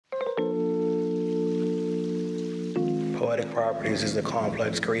Poetic Properties is a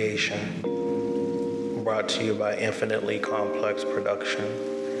complex creation brought to you by Infinitely Complex Production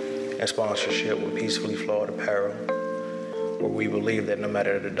and sponsorship with Peacefully Flawed Apparel, where we believe that no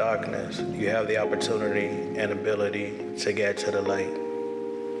matter the darkness, you have the opportunity and ability to get to the light.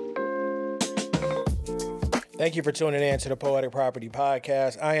 Thank you for tuning in to the Poetic Property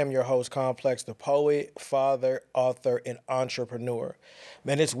Podcast. I am your host, Complex, the poet, father, author, and entrepreneur.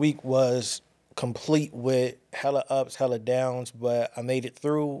 Man, this week was complete with hella ups, hella downs, but I made it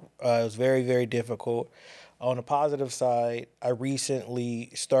through. It was very, very difficult. On the positive side, I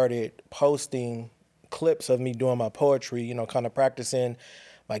recently started posting clips of me doing my poetry, kind of practicing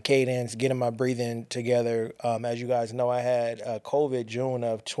my cadence, getting my breathing together. As you guys know, I had COVID June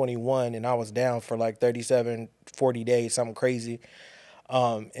of 21, and I was down for like 37, 40 days, something crazy.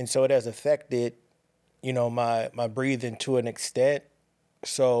 And so it has affected, my breathing to an extent.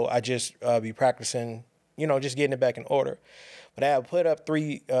 So I just be practicing, just getting it back in order. But I have put up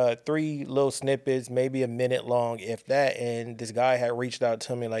three little snippets, maybe a minute long, if that. And this guy had reached out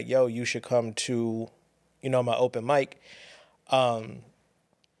to me like, yo, you should come to, my open mic.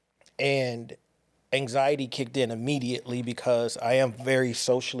 And anxiety kicked in immediately because I am very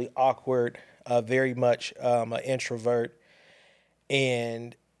socially awkward, very much an introvert.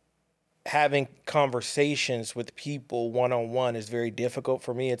 And having conversations with people one-on-one is very difficult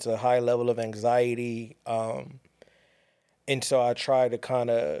for me. It's a high level of anxiety. And so I try to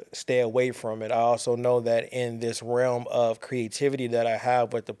kind of stay away from it. I also know that in this realm of creativity that I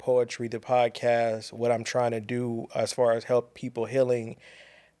have with the poetry, the podcast, what I'm trying to do as far as help people healing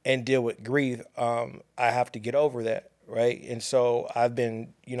and deal with grief, I have to get over that, right? And so I've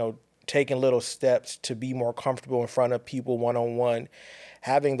been, taking little steps to be more comfortable in front of people one-on-one,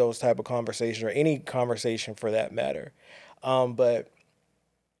 having those type of conversations or any conversation for that matter. But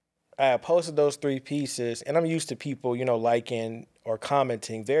I posted those 3 pieces, and I'm used to people, liking or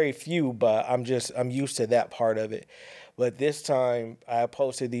commenting. Very few, but I'm used to that part of it. But this time I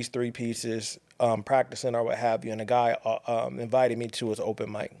posted these 3 pieces, practicing or what have you, and a guy invited me to his open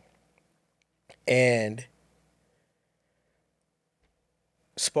mic. And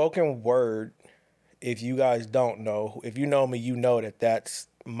spoken word, if you guys don't know, if you know me, you know that that's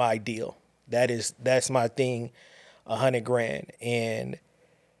my deal. That's my thing, 100 grand. And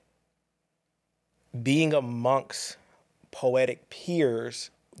being amongst poetic peers,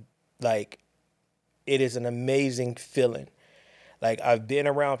 like, it is an amazing feeling. Like, I've been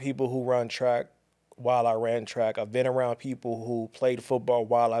around people who run track while I ran track. I've been around people who played football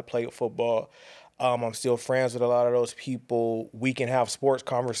while I played football. I'm still friends with a lot of those people. We can have sports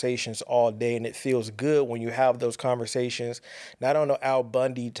conversations all day, and it feels good when you have those conversations. Not on the Al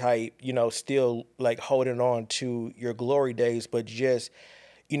Bundy type, still like holding on to your glory days, but just,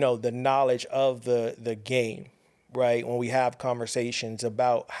 the knowledge of the game, right? When we have conversations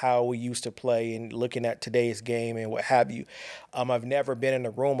about how we used to play and looking at today's game and what have you. I've never been in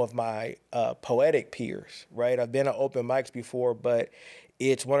a room of my poetic peers, right? I've been at open mics before, but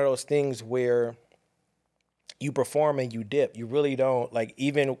it's one of those things where you perform and you dip. You really don't, like,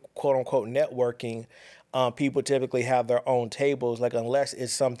 even quote unquote networking. People typically have their own tables, like, unless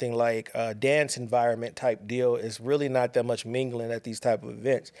it's something like a dance environment type deal, it's really not that much mingling at these type of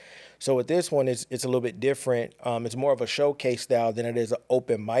events. So with this one, it's a little bit different. It's more of a showcase style than it is an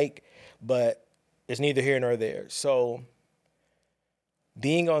open mic, but it's neither here nor there. So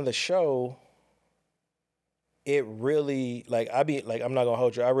being on the show, it really, like, I'm not gonna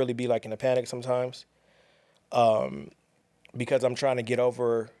hold you, I really be like in a panic sometimes. Because I'm trying to get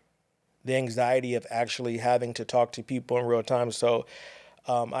over the anxiety of actually having to talk to people in real time. So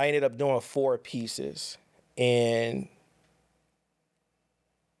I ended up doing 4 pieces, and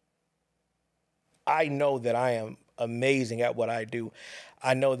I know that I am amazing at what I do.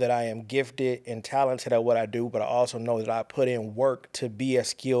 I know that I am gifted and talented at what I do, but I also know that I put in work to be as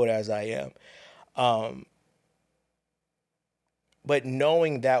skilled as I am. But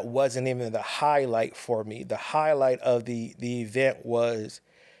knowing that wasn't even the highlight for me. The highlight of the event was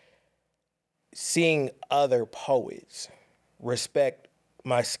seeing other poets respect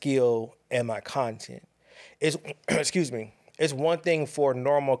my skill and my content. It's excuse me. It's one thing for a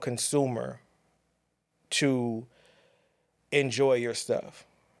normal consumer to enjoy your stuff,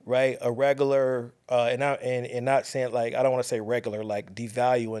 right? A regular, and not saying, like, I don't want to say regular, like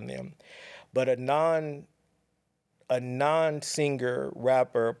devaluing them, but a non-singer,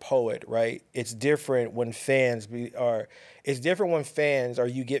 rapper, poet, right? It's different when it's different when fans, or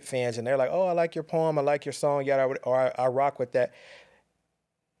you get fans and they're like, oh, I like your poem, I like your song, yada, or I rock with that.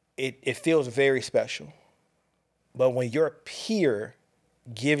 It feels very special. But when your peer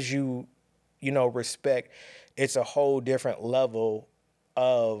gives you respect, it's a whole different level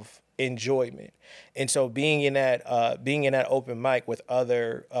of enjoyment. And so being in that open mic with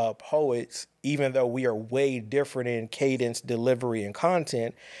other poets, even though we are way different in cadence, delivery, and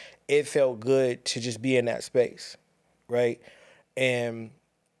content, it felt good to just be in that space, right? And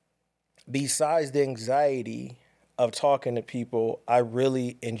besides the anxiety of talking to people, I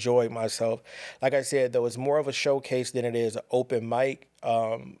really enjoyed myself. Like I said, though, it's more of a showcase than it is an open mic.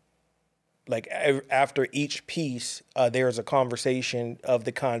 After each piece, there's a conversation of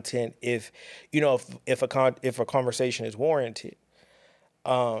the content. If a conversation is warranted,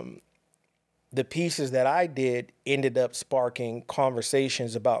 the pieces that I did ended up sparking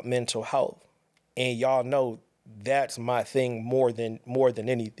conversations about mental health, and y'all know that's my thing more than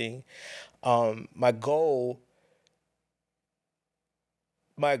anything. My goal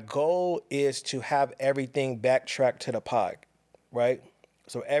is to have everything backtracked to the pod, right?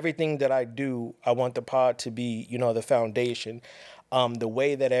 So everything that I do, I want the pod to be, the foundation. The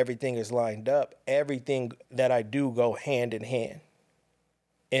way that everything is lined up, everything that I do go hand in hand.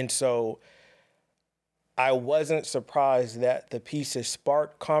 And so I wasn't surprised that the pieces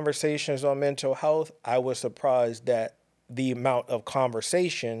sparked conversations on mental health. I was surprised that the amount of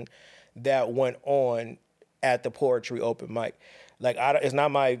conversation that went on at the poetry open mic. Like, it's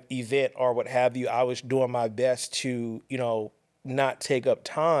not my event or what have you. I was doing my best to, not take up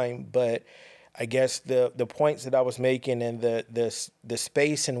time, but I guess the points that I was making and the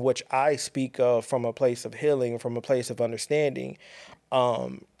space in which I speak of from a place of healing, from a place of understanding,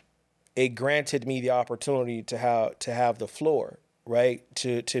 it granted me the opportunity to have the floor, right?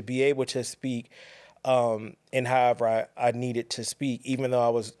 To be able to speak and however I needed to speak, even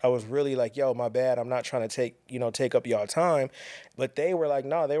though I was really like, yo, my bad, I'm not trying to take up y'all time. But they were like,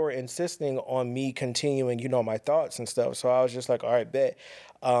 no, they were insisting on me continuing, my thoughts and stuff. So I was just like, all right, bet.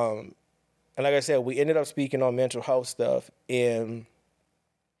 And like I said, we ended up speaking on mental health stuff. And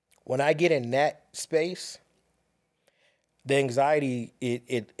when I get in that space, the anxiety,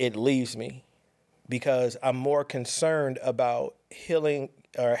 it leaves me, because I'm more concerned about healing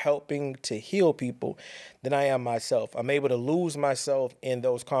or helping to heal people than I am myself. I'm able to lose myself in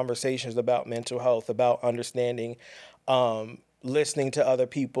those conversations about mental health, about understanding, listening to other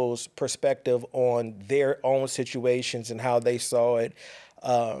people's perspective on their own situations and how they saw it,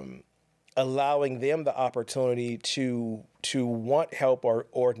 allowing them the opportunity to want help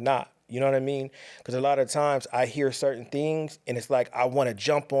or not. You know what I mean? Because a lot of times I hear certain things and it's like I want to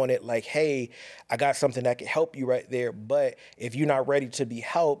jump on it like, hey, I got something that can help you right there. But if you're not ready to be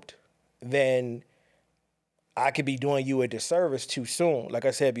helped, then I could be doing you a disservice too soon. Like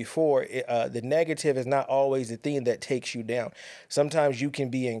I said before, the negative is not always the thing that takes you down. Sometimes you can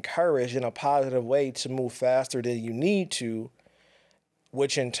be encouraged in a positive way to move faster than you need to,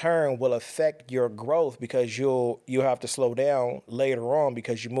 which in turn will affect your growth, because you'll have to slow down later on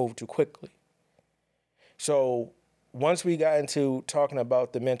because you move too quickly. So once we got into talking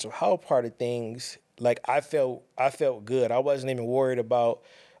about the mental health part of things, like I felt good. I wasn't even worried about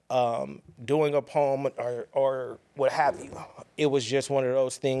doing a poem or what have you. It was just one of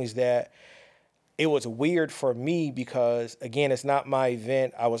those things that it was weird for me because, again, it's not my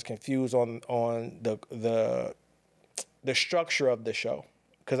event. I was confused on the structure of the show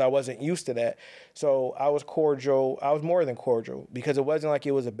because I wasn't used to that. So I was cordial. I was more than cordial because it wasn't like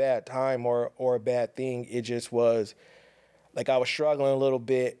it was a bad time or a bad thing. It just was like I was struggling a little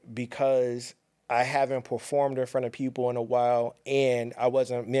bit because I haven't performed in front of people in a while and I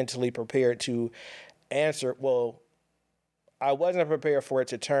wasn't mentally prepared to answer. Well, I wasn't prepared for it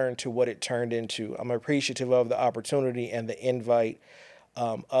to turn to what it turned into. I'm appreciative of the opportunity and the invite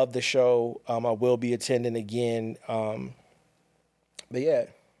of the show. I will be attending again. But yeah,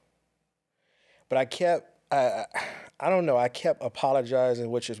 but I don't know. I kept apologizing,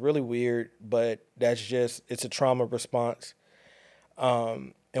 which is really weird, but it's a trauma response.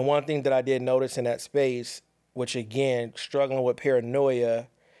 And one thing that I did notice in that space, which again, struggling with paranoia,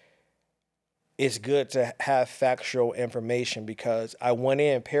 it's good to have factual information because I went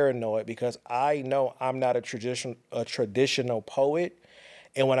in paranoid because I know I'm not a traditional poet.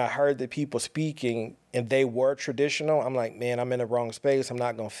 And when I heard the people speaking and they were traditional, I'm like, man, I'm in the wrong space. I'm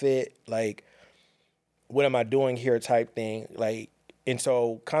not going to fit. Like, what am I doing here type thing? Like, and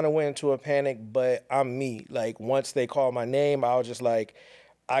so kind of went into a panic, but I'm me. Like, once they called my name, I was just like,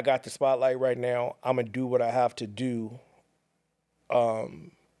 I got the spotlight right now. I'm going to do what I have to do.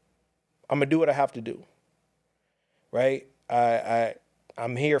 I'm going to do what I have to do. Right?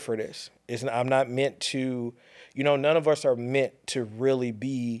 I'm here for this. I'm not meant to, none of us are meant to really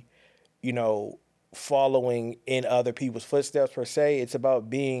be, following in other people's footsteps per se. It's about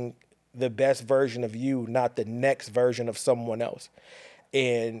being the best version of you, not the next version of someone else.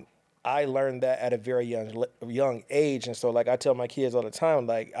 And I learned that at a very young age. And so like I tell my kids all the time,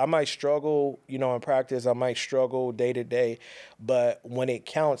 like I might struggle, in practice, I might struggle day to day, but when it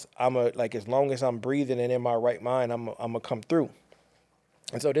counts, like as long as I'm breathing and in my right mind, I'm gonna come through.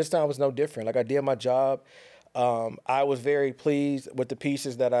 And so this time was no different. Like I did my job. I was very pleased with the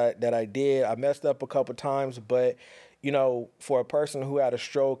pieces that I did. I messed up a couple times, but for a person who had a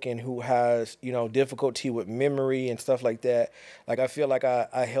stroke and who has difficulty with memory and stuff like that, like I feel like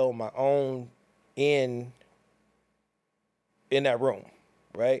I held my own in that room,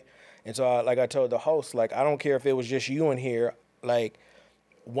 right? And so like I told the host, like I don't care if it was just you in here, like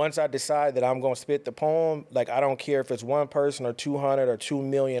once I decide that I'm gonna spit the poem, like I don't care if it's one person or 200 or 2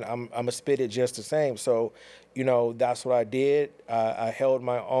 million, I'm gonna spit it just the same. So, that's what I did. I held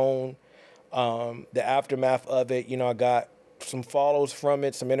my own. The aftermath of it, I got some follows from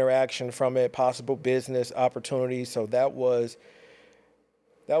it, some interaction from it, possible business opportunities. So that was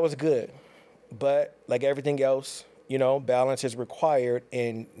good. But like everything else, balance is required.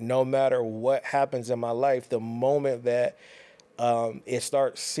 And no matter what happens in my life, the moment that it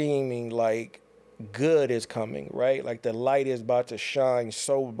starts seeming like good is coming, right? Like the light is about to shine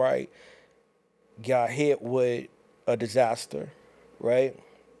so bright, got hit with a disaster, right?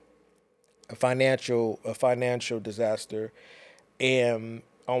 A financial disaster. And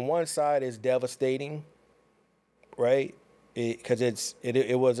on one side it's devastating, right? Because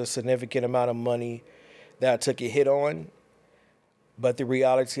it was a significant amount of money that I took a hit on. But the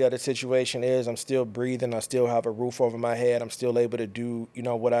reality of the situation is I'm still breathing. I still have a roof over my head. I'm still able to do,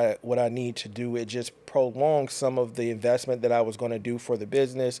 what I need to do. It just prolonged some of the investment that I was going to do for the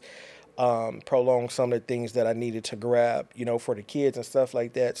business, prolonged some of the things that I needed to grab, for the kids and stuff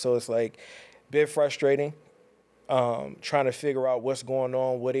like that. So it's like a bit frustrating, trying to figure out what's going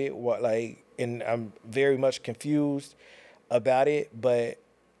on with it, and I'm very much confused about it, but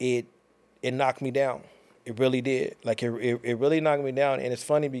it knocked me down. It really did. Like it really knocked me down. And it's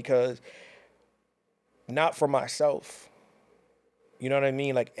funny because not for myself. You know what I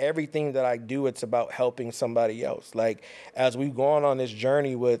mean? Like everything that I do, it's about helping somebody else. Like as we've gone on this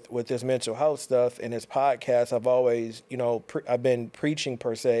journey with this mental health stuff and this podcast, I've always, I've been preaching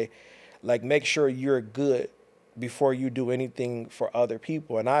per se, like make sure you're good before you do anything for other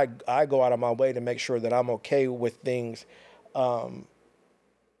people. And I go out of my way to make sure that I'm okay with things.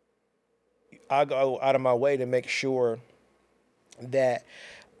 I go out of my way to make sure that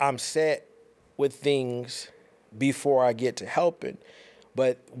I'm set with things before I get to helping.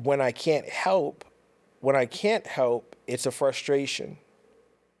 But when I can't help, it's a frustration.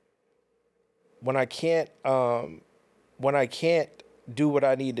 When I can't do what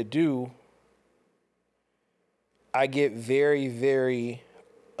I need to do, I get very, very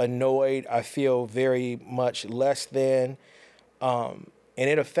annoyed. I feel very much less than, and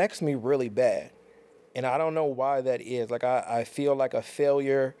it affects me really bad. And I don't know why that is. Like I feel like a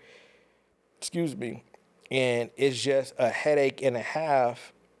failure, and it's just a headache and a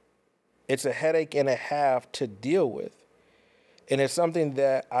half. It's a headache and a half to deal with. And it's something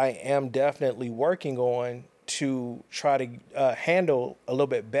that I am definitely working on to try to handle a little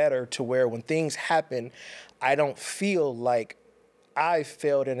bit better, to where when things happen, I don't feel like I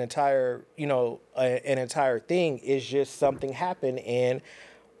failed an entire thing. It's just something happened and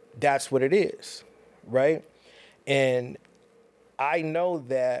that's what it is, right? And I know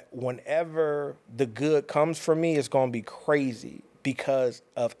that whenever the good comes for me, it's going to be crazy because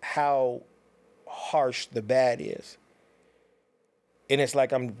of how harsh the bad is. And it's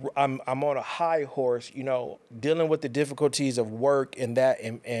like I'm on a high horse, dealing with the difficulties of work and that,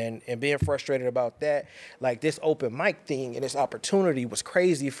 and being frustrated about that. Like this open mic thing and this opportunity was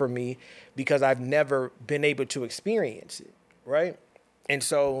crazy for me because I've never been able to experience it, right? And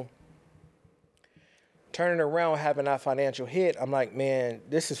so turning around, having that financial hit, I'm like, man,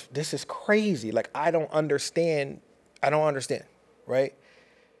 this is crazy. Like I don't understand, right?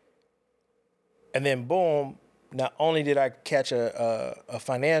 And then boom. Not only did I catch a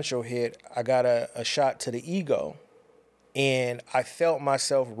financial hit, I got a shot to the ego. And I felt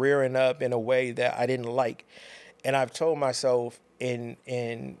myself rearing up in a way that I didn't like. And I've told myself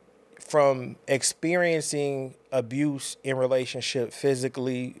from experiencing abuse in relationship,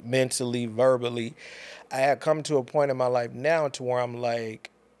 physically, mentally, verbally, I had come to a point in my life now to where I'm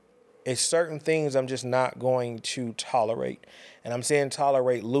like, it's certain things I'm just not going to tolerate. And I'm saying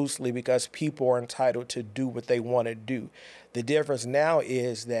tolerate loosely because people are entitled to do what they want to do. The difference now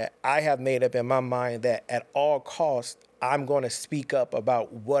is that I have made up in my mind that at all costs, I'm going to speak up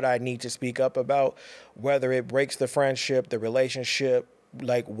about what I need to speak up about, whether it breaks the friendship, the relationship,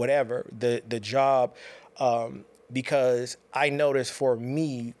 like whatever, the job, because I noticed for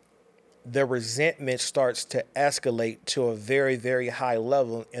me, the resentment starts to escalate to a very, very high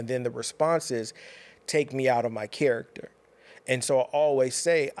level. And then the responses take me out of my character. And so I always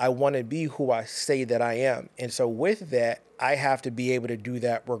say, I want to be who I say that I am. And so with that, I have to be able to do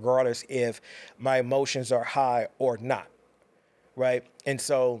that regardless if my emotions are high or not. Right. And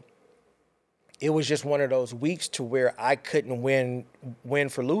so it was just one of those weeks to where I couldn't win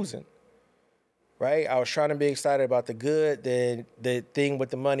for losing. Right? I was trying to be excited about the good, then the thing with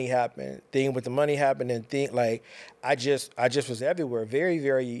the money happened. And like I just was everywhere. Very,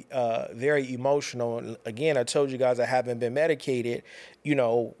 very, very emotional. And again, I told you guys I haven't been medicated,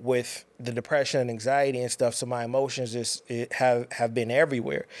 with the depression and anxiety and stuff. So my emotions have been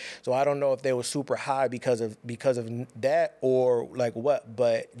everywhere. So I don't know if they were super high because of that or like what,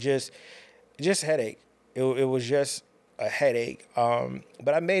 but just headache. It was just a headache.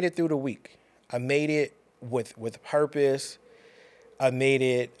 But I made it through the week. I made it with purpose. I made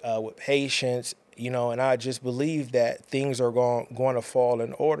it with patience, and I just believe that things are going to fall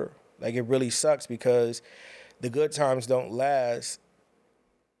in order. Like, it really sucks because the good times don't last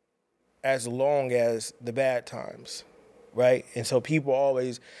as long as the bad times, right? And so people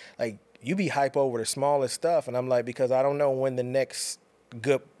always, like, you be hype over the smallest stuff, and I'm like, because I don't know when the next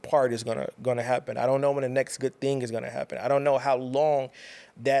good part is gonna happen. I don't know when the next good thing is gonna happen. I don't know how long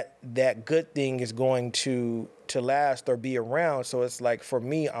that good thing is going to last or be around. So it's like, for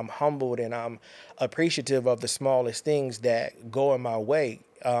me, I'm humbled and I'm appreciative of the smallest things that go in my way,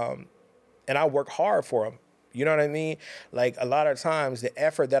 and I work hard for them. You know what I mean? Like, a lot of times the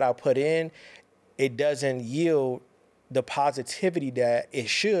effort that I put in, it doesn't yield the positivity that it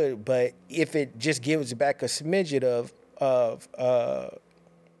should, but if it just gives back a smidget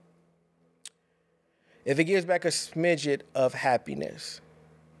if it gives back a smidget of happiness,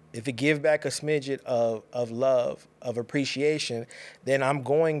 if it gives back a smidget of love, of appreciation, then I'm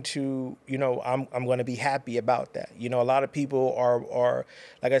going to, I'm going to be happy about that. A lot of people are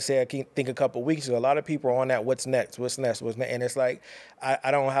like I said, I can think a couple of weeks ago, a lot of people are on that what's next. And it's like,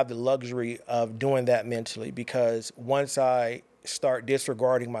 I don't have the luxury of doing that mentally, because once I start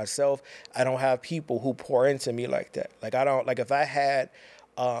disregarding myself, I don't have people who pour into me like that. Like, I don't, like, if I had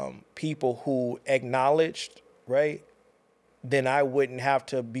people who acknowledged, right, then I wouldn't have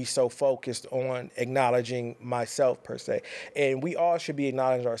to be so focused on acknowledging myself per se. And we all should be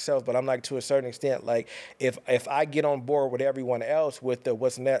acknowledging ourselves, but I'm like, to a certain extent, like, if I get on board with everyone else with the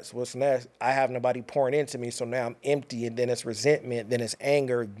what's next, I have nobody pouring into me. So now I'm empty, and then it's resentment, then it's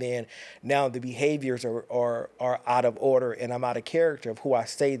anger, then now the behaviors are out of order, and I'm out of character of who I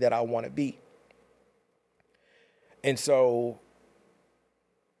say that I want to be. And so,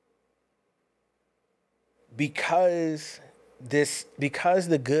 because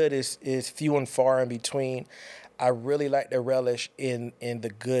the good is few and far in between, I really like to relish in the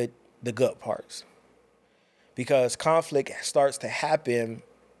good parts, because conflict starts to happen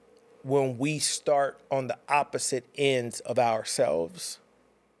when we start on the opposite ends of ourselves.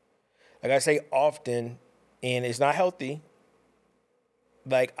 Like I say often, and it's not healthy,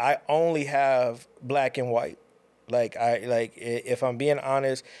 like, I only have black and white. If I'm being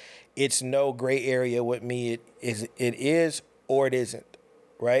honest, it's no gray area with me. It is or it isn't,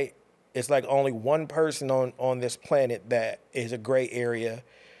 right? It's like only one person on this planet that is a gray area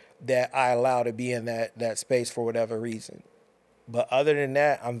that I allow to be in that space for whatever reason. But other than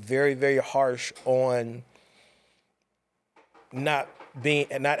that, I'm very, very harsh on not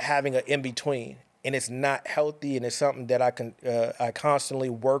having an in between, and it's not healthy, and it's something that I constantly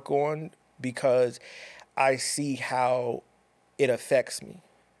work on, because I see how it affects me.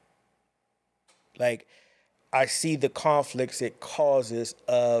 Like, I see the conflicts it causes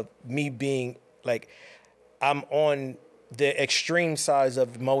of me being like, I'm on the extreme sides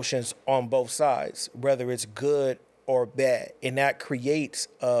of emotions on both sides, whether it's good or bad. And that creates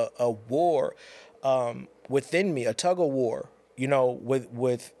a war within me, a tug of war,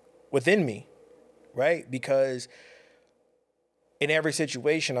 within me, right? Because in every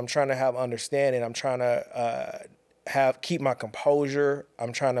situation, I'm trying to have understanding. I'm trying to keep my composure.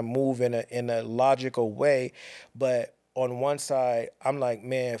 I'm trying to move in a logical way. But on one side, I'm like,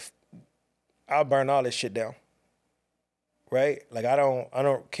 man, I'll burn all this shit down. Right? Like, I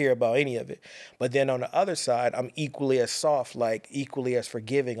don't care about any of it. But then on the other side, I'm equally as soft, like equally as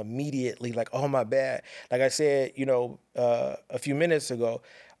forgiving immediately, like, oh, my bad. Like I said, a few minutes ago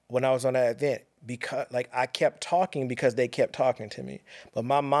when I was on that event, because like I kept talking because they kept talking to me, but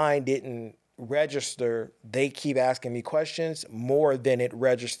my mind didn't register they keep asking me questions more than it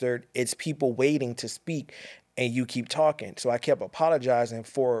registered it's people waiting to speak, and you keep talking. So I kept apologizing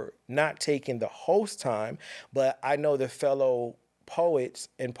for not taking the host time, but I know the fellow poets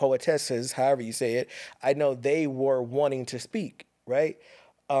and poetesses, however you say it, I know they were wanting to speak, right?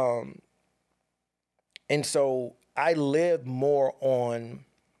 And so I live more on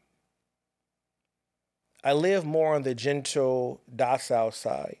the gentle, docile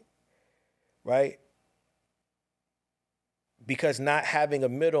side, right? Because not having a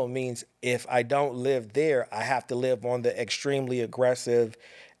middle means if I don't live there, I have to live on the extremely aggressive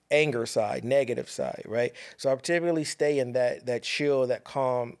anger side, negative side, right? So I typically stay in that chill, that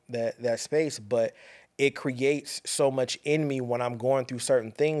calm, that space, but it creates so much in me when I'm going through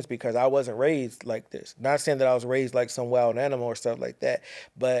certain things because I wasn't raised like this. Not saying that I was raised like some wild animal or stuff like that,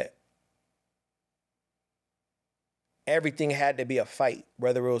 but everything had to be a fight,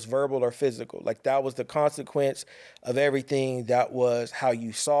 whether it was verbal or physical. Like that was the consequence of everything. That was how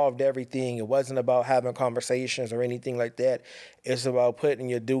you solved everything. It wasn't about having conversations or anything like that. It's about putting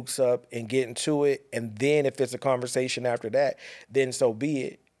your dukes up and getting to it. And then if it's a conversation after that, then so be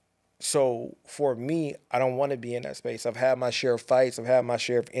it. So for me, I don't want to be in that space. I've had my share of fights. I've had my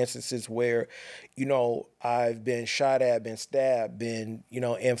share of instances where, I've been shot at, been stabbed, been,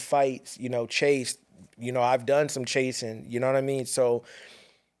 in fights, chased. I've done some chasing, you know what I mean? So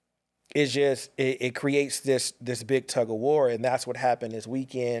it's just it creates this big tug of war, and that's what happened this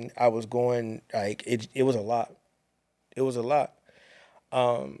weekend. I was going like it was a lot. It was a lot.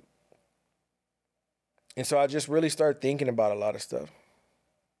 And so I just really started thinking about a lot of stuff.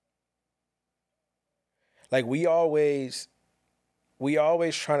 Like we always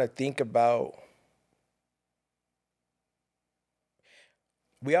trying to think about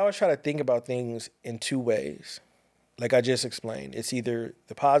we always try to think about things in two ways. Like I just explained, it's either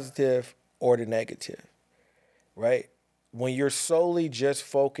the positive or the negative, right? When you're solely just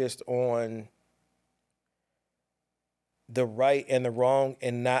focused on the right and the wrong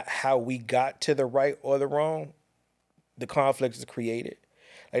and not how we got to the right or the wrong, the conflict is created.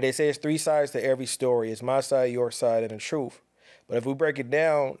 Like they say, it's three sides to every story. It's my side, your side, and the truth. But if we break it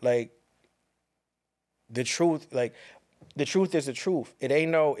down, like the truth, the truth is the truth. It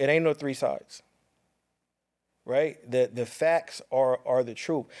ain't no three sides. Right? The facts are the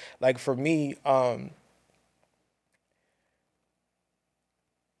truth. Like for me,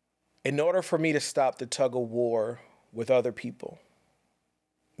 in order for me to stop the tug of war with other people,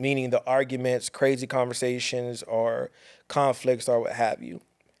 meaning the arguments, crazy conversations, or conflicts, or what have you,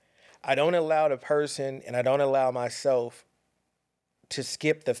 I don't allow the person and I don't allow myself to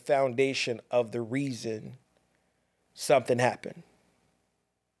skip the foundation of the reason something happened.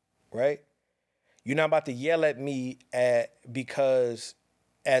 Right? You're not about to yell at me because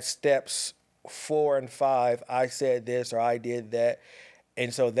at steps 4 and 5 I said this or I did that,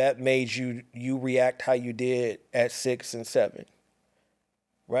 and so that made you react how you did at 6 and 7,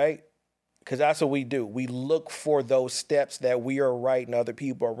 right? Because that's what we do. We look for those steps that we are right and other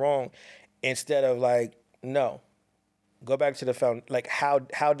people are wrong, instead of like, no, go back to the found. Like how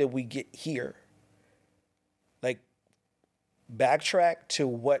did we get here? Like backtrack to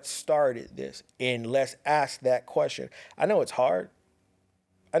what started this, and let's ask that question. I know it's hard.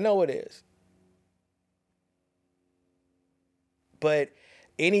 I know it is. But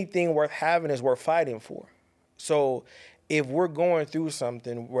anything worth having is worth fighting for. So if we're going through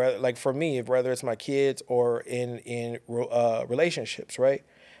something, where like for me, if whether it's my kids or in relationships, right?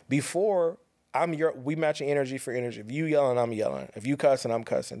 Before we matching energy for energy. If you yelling, I'm yelling. If you cussing, I'm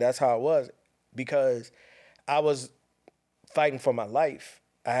cussing. That's how it was, because I was fighting for my life.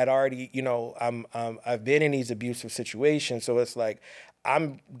 I had already, I've been in these abusive situations, so it's like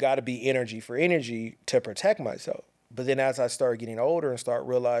I'm got to be energy for energy to protect myself. But then as I start getting older and start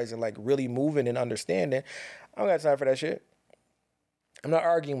realizing, like really moving and understanding, I don't got time for that shit. I'm not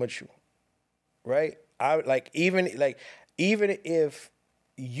arguing with you, right? I even if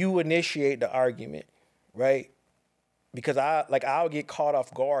you initiate the argument, right? Because I'll get caught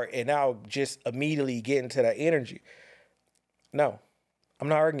off guard and I'll just immediately get into that energy. No, I'm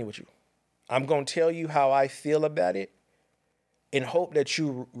not arguing with you. I'm going to tell you how I feel about it and hope that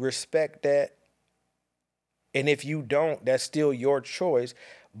you respect that. And if you don't, that's still your choice.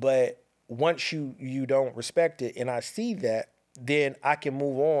 But once you don't respect it and I see that, then I can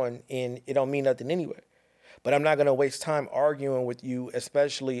move on and it don't mean nothing anyway. But I'm not going to waste time arguing with you,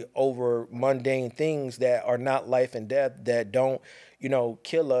 especially over mundane things that are not life and death, that don't,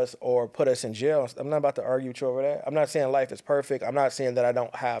 kill us or put us in jail. I'm not about to argue with you over that. I'm not saying life is perfect. I'm not saying that I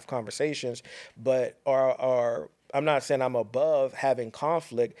don't have conversations, but or I'm not saying I'm above having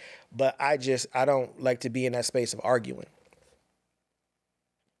conflict, but I don't like to be in that space of arguing.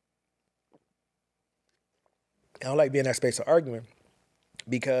 I don't like being in that space of arguing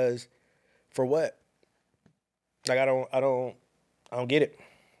because for what? Like I don't get it.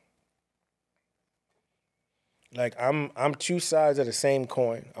 Like I'm two sides of the same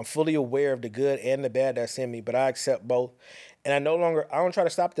coin. I'm fully aware of the good and the bad that's in me, but I accept both. And I don't try to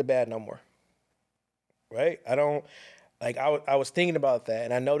stop the bad no more. Right? I don't like I was thinking about that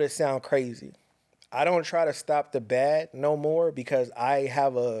and I know this sounds crazy. I don't try to stop the bad no more because I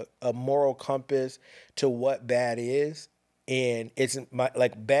have a moral compass to what bad is. And it's my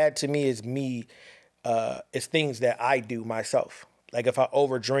like bad to me is me, it's things that I do myself. Like if I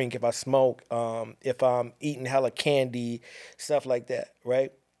overdrink, if I smoke, if I'm eating hella candy, stuff like that,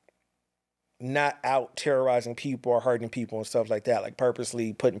 right? Not out terrorizing people or hurting people and stuff like that, like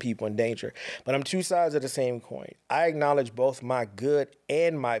purposely putting people in danger. But I'm two sides of the same coin. I acknowledge both my good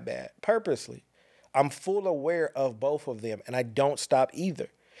and my bad purposely. I'm full aware of both of them and I don't stop either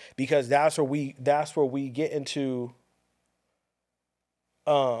because that's where we get into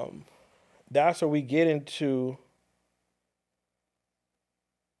um that's where we get into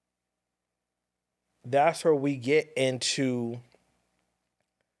that's where we get into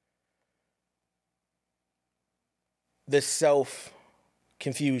the self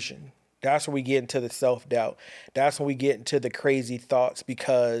confusion. That's where we get into the self doubt. That's when we get into the crazy thoughts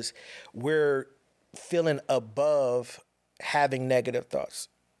because we're feeling above having negative thoughts.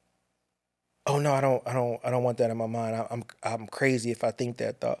 Oh no, I don't want that in my mind. I'm crazy if I think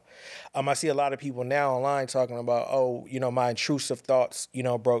that thought. I see a lot of people now online talking about, oh, my intrusive thoughts,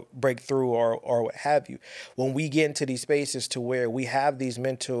 break through or what have you. When we get into these spaces to where we have these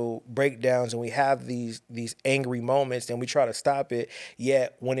mental breakdowns and we have these angry moments and we try to stop it,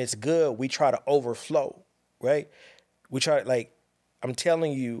 yet when it's good, we try to overflow, right? We try like I'm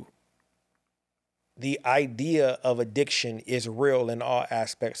telling you, the idea of addiction is real in all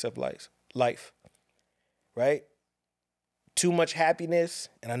aspects of life, right? Too much happiness,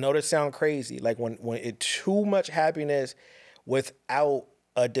 and I know this sounds crazy, like when it too much happiness without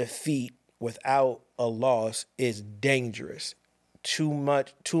a defeat, without a loss is dangerous. Too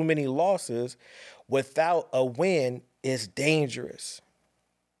many losses without a win is dangerous,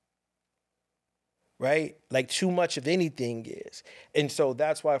 right? Like too much of anything is. And so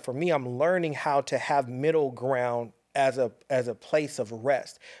that's why for me I'm learning how to have middle ground as a place of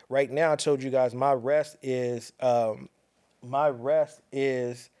rest. Right now I told you guys my rest is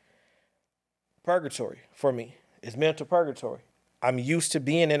purgatory for me. It's mental purgatory. I'm used to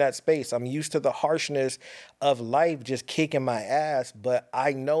being in that space. I'm used to the harshness of life just kicking my ass. But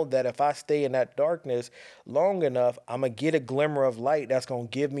I know that if I stay in that darkness long enough, I'm going to get a glimmer of light that's going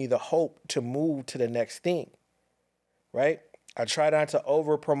to give me the hope to move to the next thing, right? I try not to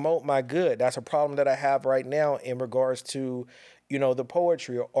over promote my good. That's a problem that I have right now in regards to, the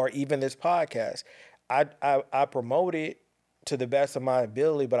poetry or even this podcast. I promote it to the best of my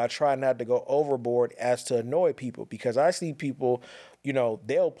ability, but I try not to go overboard as to annoy people because I see people,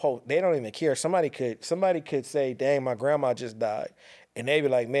 they'll post, they don't even care. Somebody could say, dang, my grandma just died. And they be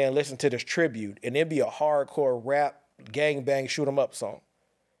like, man, listen to this tribute. And it'd be a hardcore rap, gang bang, shoot 'em up song.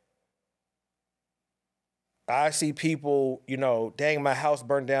 I see people, dang, my house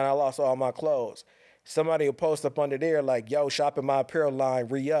burned down. I lost all my clothes. Somebody will post up under there like, yo, shop in my apparel line,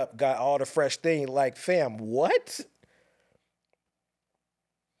 re-up, got all the fresh things. Like, fam, what?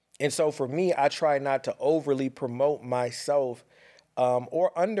 And so for me, I try not to overly promote myself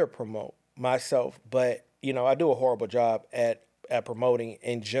or under promote myself. But, I do a horrible job at promoting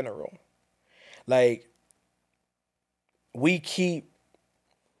in general. Like, we keep,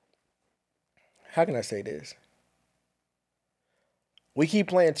 how can I say this? We keep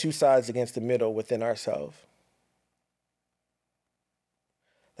playing two sides against the middle within ourselves.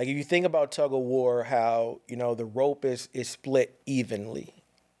 Like if you think about tug of war, how the rope is split evenly,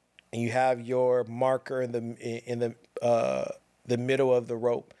 and you have your marker in the middle of the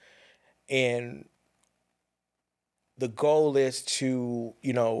rope, and the goal is to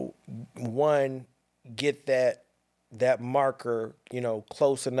one get that marker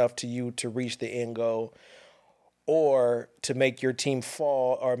close enough to you to reach the end goal, or to make your team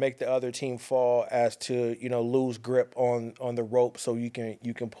fall or make the other team fall as to lose grip on the rope so you can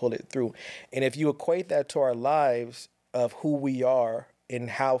pull it through. And if you equate that to our lives of who we are and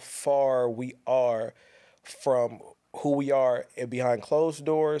how far we are from who we are behind closed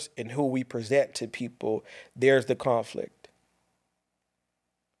doors and who we present to people, there's the conflict.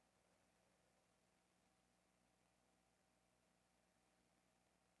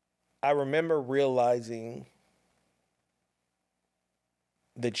 I remember realizing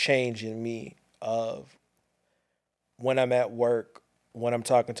the change in me of when I'm at work, when I'm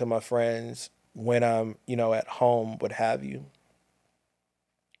talking to my friends, when I'm, at home, what have you.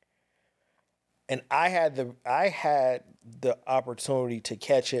 And I had the opportunity to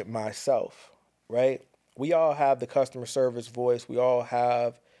catch it myself, right? We all have the customer service voice. We all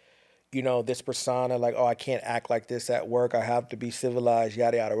have, this persona like, oh, I can't act like this at work. I have to be civilized,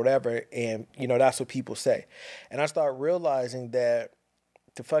 yada yada, whatever. And that's what people say. And I start realizing that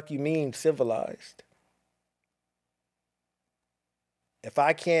the fuck you mean civilized? If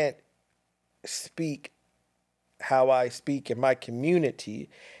I can't speak how I speak in my community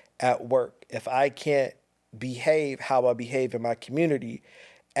at work, if I can't behave how I behave in my community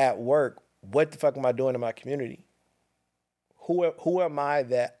at work, what the fuck am I doing in my community? Who am I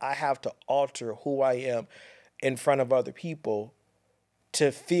that I have to alter who I am in front of other people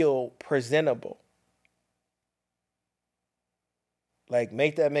to feel presentable? Like,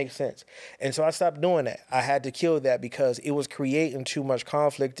 make that make sense. And so I stopped doing that. I had to kill that because it was creating too much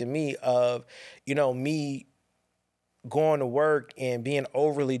conflict in me of, me going to work and being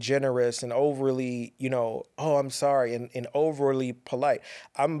overly generous and overly, oh, I'm sorry, and overly polite.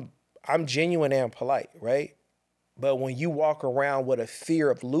 I'm genuine and polite, right? But when you walk around with a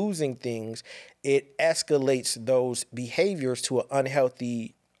fear of losing things, it escalates those behaviors to an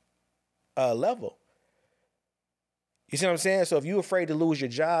unhealthy level. You see what I'm saying? So if you're afraid to lose your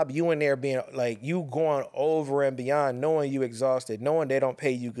job, you in there being like, you going over and beyond, knowing you exhausted, knowing they don't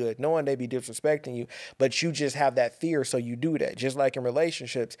pay you good, knowing they be disrespecting you, but you just have that fear, so you do that. Just like in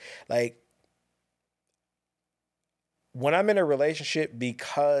relationships, like when I'm in a relationship,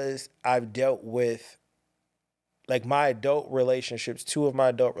 because I've dealt with like my adult relationships, two of my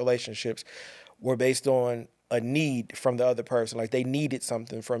adult relationships were based on a need from the other person. Like they needed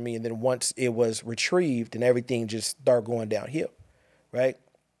something from me. And then once it was retrieved and everything just started going downhill, right?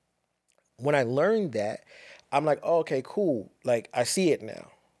 When I learned that, I'm like, oh, okay, cool. Like I see it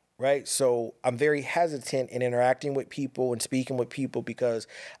now, right? So I'm very hesitant in interacting with people and speaking with people because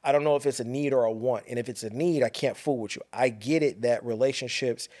I don't know if it's a need or a want. And if it's a need, I can't fool with you. I get it that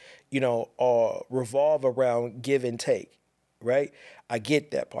relationships, revolve around give and take, right? I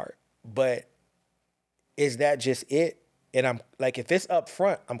get that part. But is that just it? And I'm like, if it's up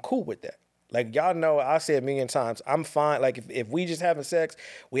front, I'm cool with that. Like y'all know, I said a million times, I'm fine. Like if we just having sex,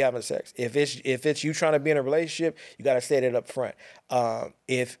 we having sex. If it's you trying to be in a relationship, you gotta say that up front.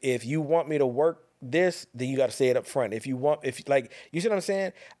 If you want me to work this, then you gotta say it up front. If like you see what I'm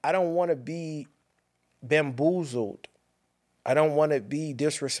saying, I don't want to be bamboozled. I don't want to be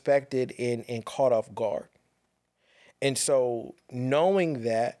disrespected and caught off guard. And so knowing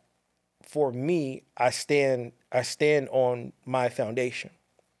that, for me, I stand on my foundation.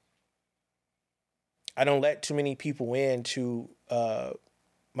 I don't let too many people into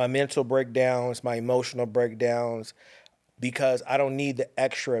my mental breakdowns, my emotional breakdowns, because I don't need the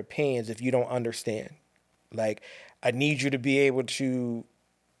extra opinions if you don't understand. Like, I need you to be able to,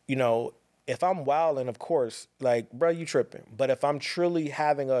 you know, if I'm wilding, of course, like, bro, you tripping. But if I'm truly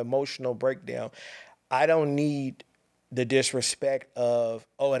having an emotional breakdown, I don't need the disrespect of,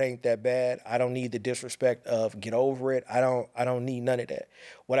 oh, it ain't that bad. I don't need the disrespect of get over it. I don't need none of that.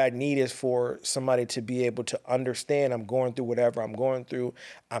 What I need is for somebody to be able to understand I'm going through whatever I'm going through.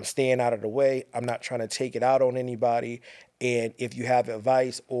 I'm staying out of the way. I'm not trying to take it out on anybody. And if you have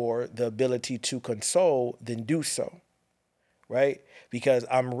advice or the ability to console, then do so. Right? Because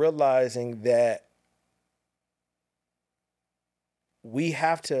I'm realizing that we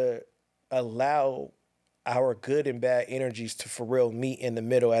have to allow our good and bad energies to for real meet in the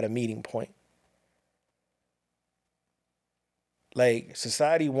middle at a meeting point. Like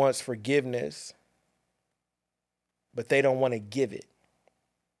society wants forgiveness, but they don't want to give it.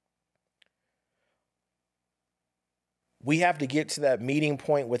 We have to get to that meeting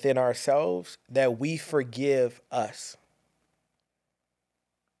point within ourselves that we forgive us.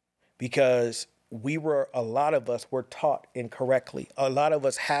 Because a lot of us were taught incorrectly. A lot of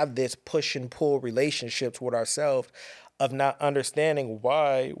us have this push and pull relationships with ourselves of not understanding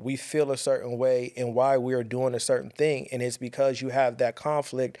why we feel a certain way and why we are doing a certain thing. And it's because you have that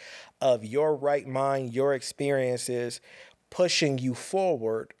conflict of your right mind, your experiences pushing you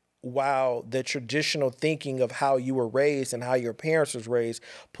forward while the traditional thinking of how you were raised and how your parents was raised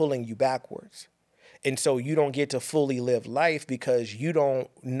pulling you backwards. And so you don't get to fully live life because you don't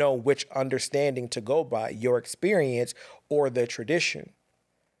know which understanding to go by, your experience or the tradition.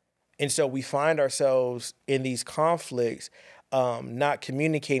 And so we find ourselves in these conflicts, not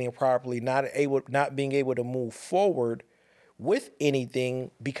communicating properly, not being able to move forward with anything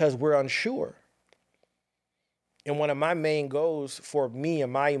because we're unsure. And one of my main goals for me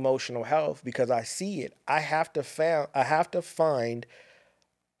and my emotional health, because I see it, I have to find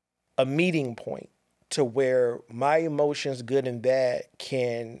a meeting point to where my emotions, good and bad,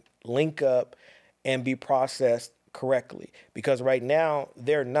 can link up and be processed correctly. Because right now,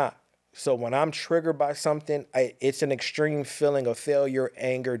 they're not. So when I'm triggered by something, it's an extreme feeling of failure,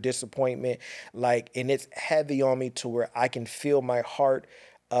 anger, disappointment, and it's heavy on me to where I can feel my heart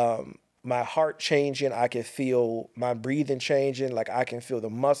changing. I can feel my breathing changing. Like I can feel the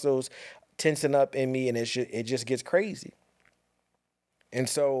muscles tensing up in me, and it just gets crazy. And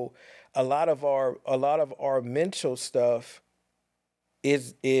so a lot of our mental stuff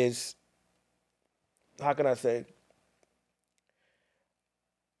is how can I say,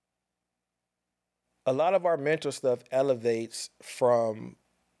 a lot of our mental stuff elevates from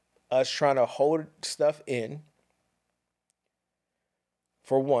us trying to hold stuff in,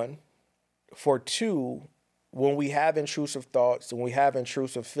 for one. For two, when we have intrusive thoughts, when we have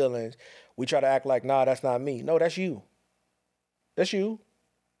intrusive feelings, we try to act like, nah, that's not me. No, that's you. That's you.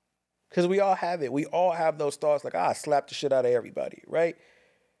 Because we all have it. We all have those thoughts like, I slap the shit out of everybody, right?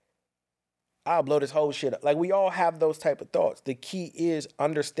 I'll blow this whole shit up. Like we all have those type of thoughts. The key is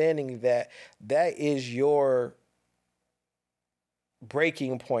understanding that that is your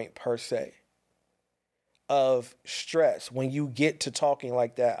breaking point per se of stress. When you get to talking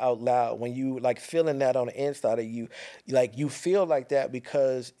like that out loud, when you like feeling that on the inside of you, like you feel like that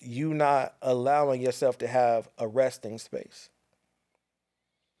because you not allowing yourself to have a resting space.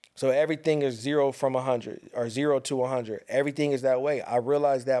 So everything is 0 from 100 or 0 to 100. Everything is that way. I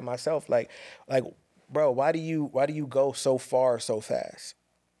realized that myself. Like, bro, why do you go so far so fast?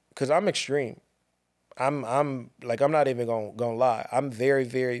 Because I'm extreme. I'm not even gonna lie. I'm very,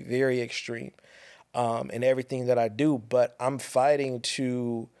 very, very extreme in everything that I do. But I'm fighting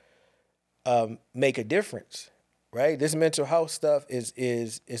to make a difference, right? This mental health stuff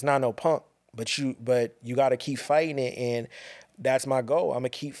is not no punk, but you got to keep fighting it, and that's my goal. I'm gonna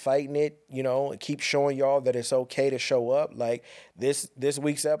keep fighting it, and keep showing y'all that it's okay to show up. Like this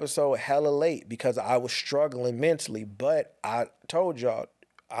week's episode, hella late because I was struggling mentally, but I told y'all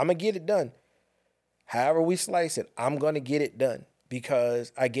I'm gonna get it done. However we slice it, I'm gonna get it done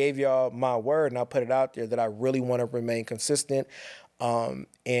because I gave y'all my word and I put it out there that I really want to remain consistent.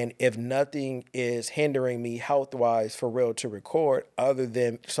 And if nothing is hindering me health wise for real to record, other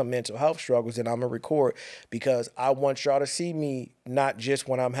than some mental health struggles, then I'm gonna record because I want y'all to see me not just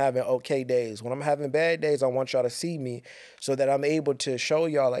when I'm having okay days. When I'm having bad days, I want y'all to see me so that I'm able to show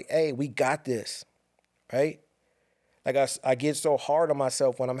y'all like, hey, we got this, right? Like I get so hard on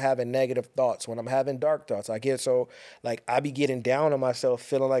myself when I'm having negative thoughts, when I'm having dark thoughts. I get so like I be getting down on myself,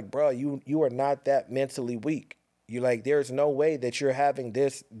 feeling like, bro, you are not that mentally weak. You like there's no way that you're having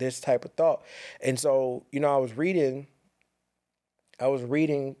this type of thought. And so, I was reading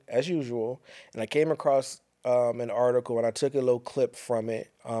as usual, and I came across an article, and I took a little clip from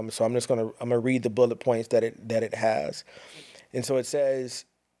it. So I'm gonna read the bullet points that it has. And so it says,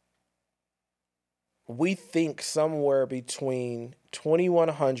 we think somewhere between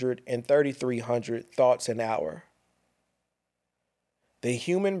 2,100 and 3,300 thoughts an hour. The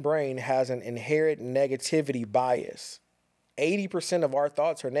human brain has an inherent negativity bias. 80% of our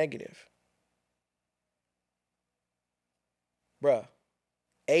thoughts are negative. Bruh,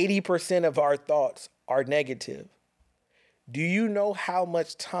 80% of our thoughts are negative. Do you know how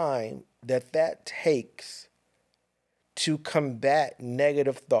much time that takes to combat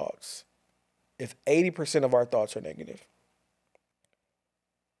negative thoughts if 80% of our thoughts are negative?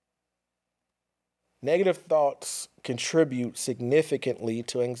 Negative thoughts contribute significantly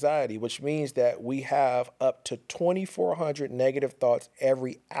to anxiety, which means that we have up to 2,400 negative thoughts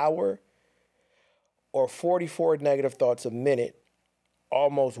every hour or 44 negative thoughts a minute,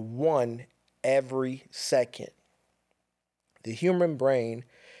 almost one every second. The human brain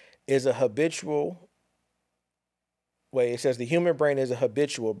is a habitual, it says the human brain is a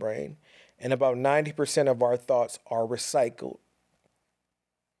habitual brain, and about 90% of our thoughts are recycled.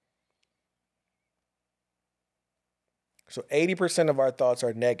 So 80% of our thoughts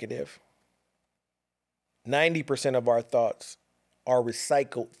are negative. 90% of our thoughts are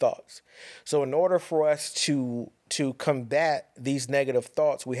recycled thoughts. So in order for us to combat these negative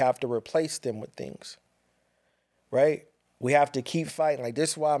thoughts, we have to replace them with things, right? We have to keep fighting. Like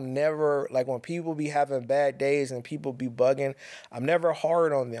this is why I'm never like when people be having bad days and people be bugging, I'm never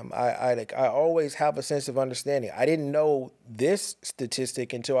hard on them. I always have a sense of understanding. I didn't know this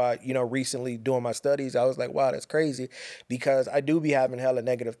statistic until I, recently doing my studies. I was like, wow, that's crazy because I do be having hella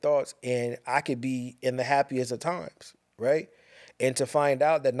negative thoughts and I could be in the happiest of times, right? And to find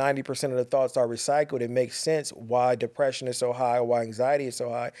out that 90% of the thoughts are recycled, it makes sense why depression is so high, why anxiety is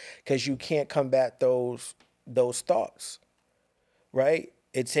so high, because you can't combat those thoughts. Right?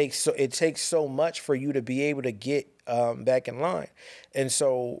 it takes so much for you to be able to get back in line. And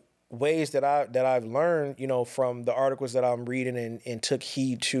so ways that I've learned, from the articles that I'm reading and took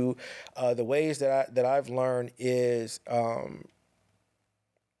heed to, the ways that I've learned is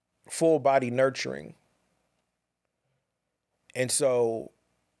full body nurturing. And so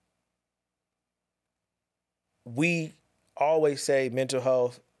we always say mental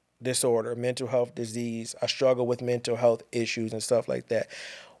health disorder, mental health disease. I struggle with mental health issues and stuff like that.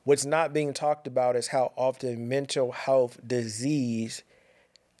 What's not being talked about is how often mental health disease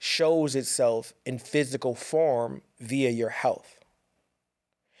shows itself in physical form via your health.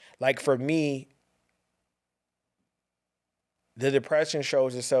 Like for me, the depression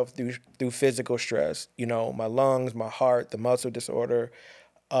shows itself through physical stress. My lungs, my heart, the muscle disorder,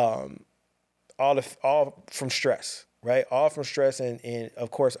 um, all from stress, right? All from stress and of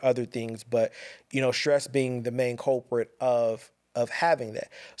course other things, but stress being the main culprit of having that.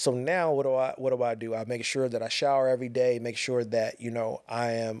 So now what do? I make sure that I shower every day, make sure that,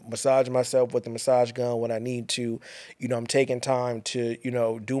 I am massaging myself with the massage gun when I need to. I'm taking time to,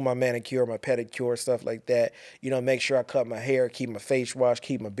 do my manicure, my pedicure, stuff like that. Make sure I cut my hair, keep my face washed,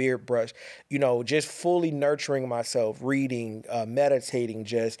 keep my beard brushed, just fully nurturing myself, reading, meditating,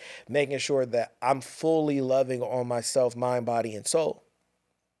 just making sure that I'm fully loving on myself, mind, body, and soul,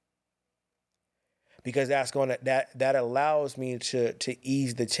 because that allows me to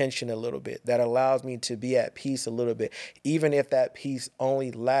ease the tension a little bit. That allows me to be at peace a little bit, even if that peace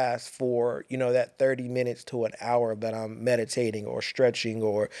only lasts for that 30 minutes to an hour that I'm meditating or stretching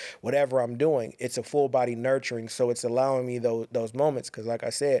or whatever I'm doing. It's a full body nurturing, so it's allowing me those moments, because like I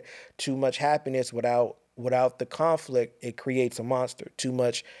said, too much happiness without the conflict, it creates a monster. Too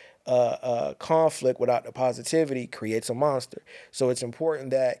much conflict without the positivity creates a monster. So it's important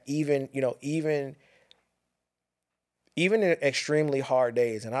that even in extremely hard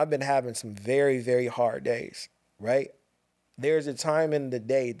days, and I've been having some very, very hard days, right? There's a time in the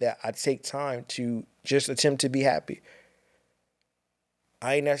day that I take time to just attempt to be happy.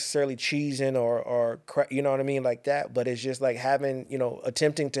 I ain't necessarily cheesing or you know what I mean, like that, but it's just like having,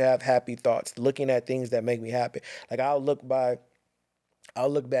 attempting to have happy thoughts, looking at things that make me happy. Like I'll look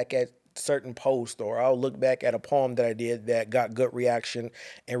back at certain posts, or I'll look back at a poem that I did that got good reaction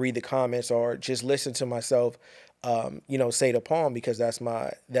and read the comments, or just listen to myself, say the poem, because that's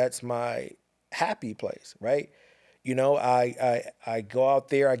my happy place, right? I go out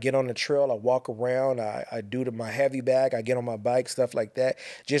there, I get on the trail, I walk around, I do my heavy bag, I get on my bike, stuff like that,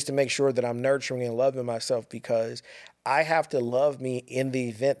 just to make sure that I'm nurturing and loving myself, because I have to love me in the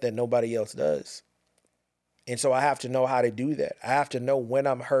event that nobody else does. And so I have to know how to do that. I have to know when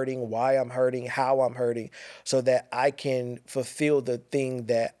I'm hurting, why I'm hurting, how I'm hurting, so that I can fulfill the thing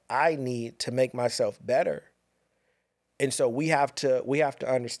that I need to make myself better. And so we have to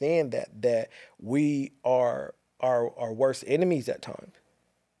understand that we are our worst enemies at times.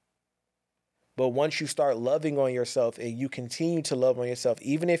 But once you start loving on yourself and you continue to love on yourself,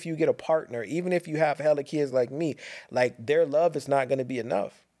 even if you get a partner, even if you have hella kids like me, like their love is not going to be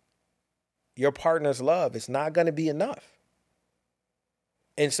enough. Your partner's love is not going to be enough.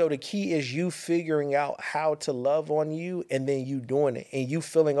 And so the key is you figuring out how to love on you, and then you doing it and you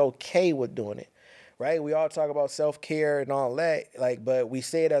feeling okay with doing it. Right? We all talk about self-care and all that, like, but we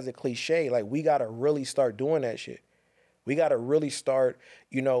say it as a cliche. Like, we got to really start doing that shit. We got to really start,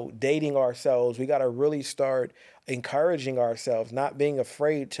 dating ourselves. We got to really start encouraging ourselves, not being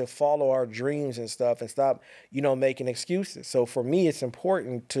afraid to follow our dreams and stuff, and stop, making excuses. So for me, it's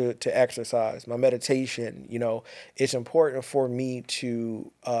important to exercise, my meditation. It's important for me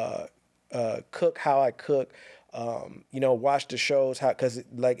to cook how I cook, watch the shows, because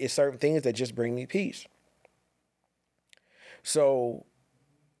like it's certain things that just bring me peace. So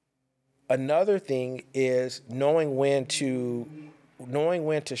another thing is knowing when to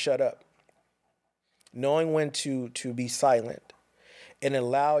shut up, knowing when to be silent, and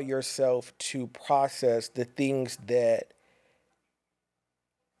allow yourself to process the things that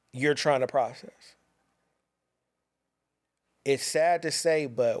you're trying to process. It's sad to say,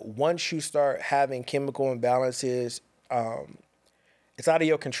 but once you start having chemical imbalances, it's out of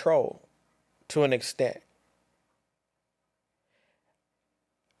your control to an extent.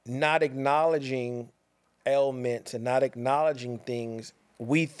 Not acknowledging ailments and not acknowledging things,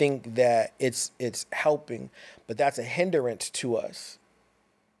 we think that it's helping, but that's a hindrance to us.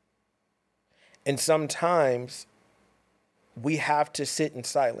 And sometimes we have to sit in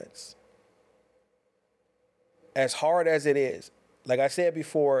silence, as hard as it is. Like I said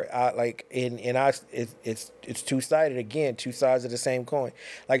before, it's two sided again, two sides of the same coin.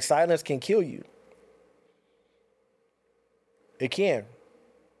 Like silence can kill you. It can.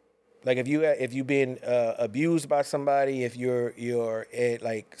 Like if you been abused by somebody, if you're at,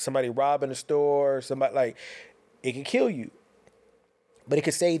 like somebody robbing a store, somebody like it can kill you, but it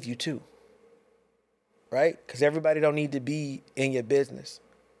can save you too, right? Because everybody don't need to be in your business.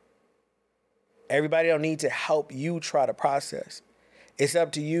 Everybody don't need to help you try to process. It's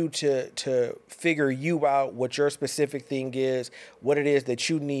up to you to figure you out what your specific thing is, what it is that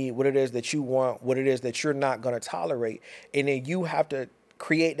you need, what it is that you want, what it is that you're not going to tolerate. And then you have to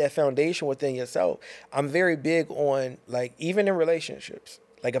create that foundation within yourself. I'm very big on, like, even in relationships.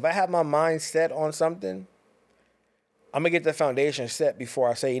 Like, if I have my mind set on something, I'm going to get the foundation set before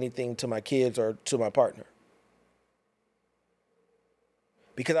I say anything to my kids or to my partner.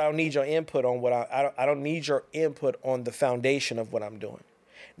 Because I don't need your input on what I don't need your input on the foundation of what I'm doing.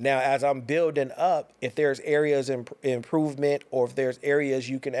 Now, as I'm building up, if there's areas in improvement or if there's areas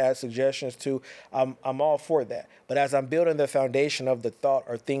you can add suggestions to, I'm all for that. But as I'm building the foundation of the thought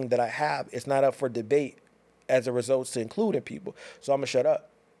or thing that I have, it's not up for debate as a result to including people. So I'm gonna shut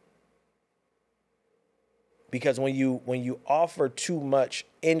up. Because when you offer too much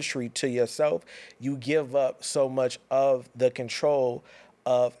entry to yourself, you give up so much of the control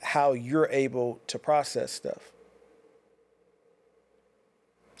of how you're able to process stuff.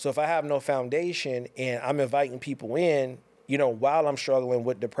 So if I have no foundation and I'm inviting people in, while I'm struggling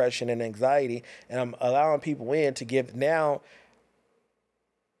with depression and anxiety, and I'm allowing people in to give, now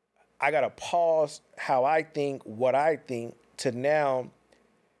I got to pause how I think, what I think, to now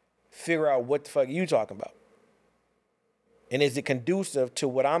figure out what the fuck you talking about. And is it conducive to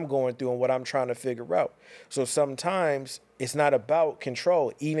what I'm going through and what I'm trying to figure out? So sometimes it's not about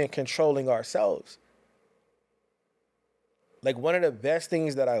control, even controlling ourselves. Like, one of the best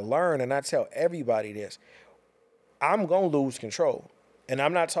things that I learned, and I tell everybody this, I'm going to lose control. And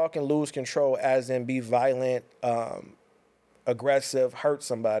I'm not talking lose control as in be violent, aggressive, hurt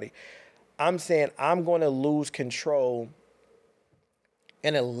somebody. I'm saying I'm going to lose control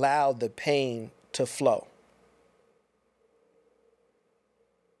and allow the pain to flow.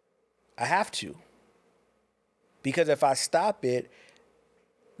 I have to. Because if I stop it,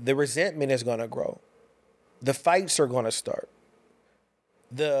 the resentment is going to grow. The fights are going to start.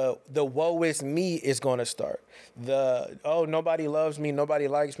 The woe is me is going to start. Nobody loves me, nobody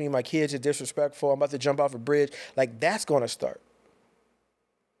likes me, my kids are disrespectful, I'm about to jump off a bridge. Like, that's going to start.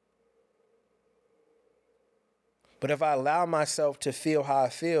 But if I allow myself to feel how I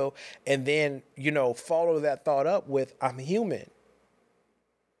feel and then, follow that thought up with, I'm human.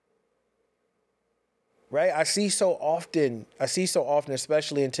 Right? I see so often,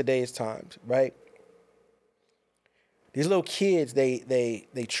 especially in today's times, right? These little kids, they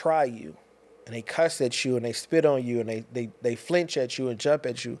try you and they cuss at you and they spit on you and they flinch at you and jump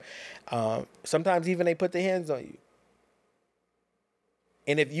at you. Sometimes even they put their hands on you.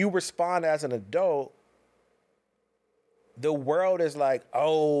 And if you respond as an adult, the world is like,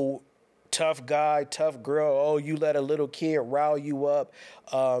 oh, tough guy, tough girl. Oh, you let a little kid rile you up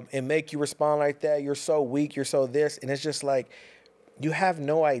and make you respond like that. You're so weak. You're so this. And it's just like, you have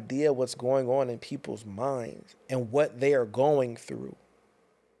no idea what's going on in people's minds and what they are going through.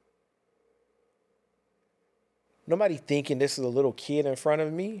 Nobody thinking this is a little kid in front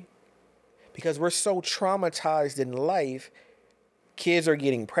of me, because we're so traumatized in life. Kids are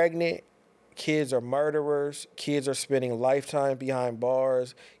getting pregnant. Kids are murderers. Kids are spending lifetime behind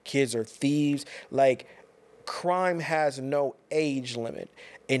bars. Kids are thieves. Like, crime has no age limit.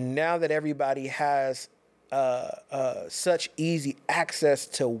 And now that everybody has such easy access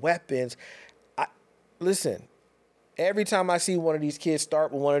to weapons, listen, every time I see one of these kids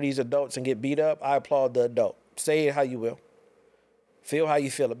start with one of these adults and get beat up, I applaud the adult. Say it how you will. Feel how you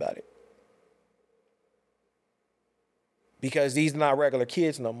feel about it. Because these are not regular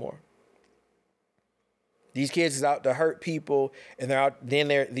kids no more. These kids is out to hurt people, and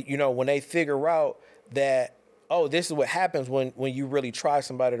when they figure out that, oh, this is what happens when you really try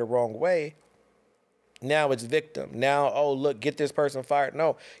somebody the wrong way, now it's victim. Now, oh, look, get this person fired.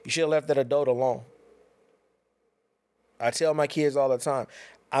 No, you should have left that adult alone. I tell my kids all the time,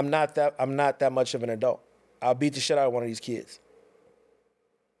 I'm not that much of an adult. I'll beat the shit out of one of these kids.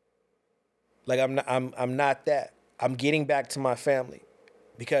 Like, I'm not that. I'm getting back to my family.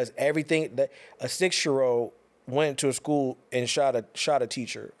 Because everything that a 6-year-old went to a school and shot a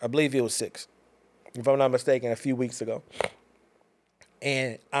teacher. I believe he was 6, if I'm not mistaken, a few weeks ago.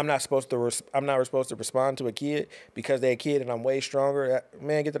 And I'm not supposed to respond to a kid because they're a kid and I'm way stronger.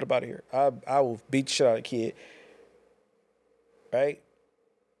 Man, get that out of here. I will beat the shit out of a kid. Right?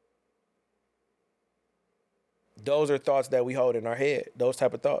 Those are thoughts that we hold in our head. Those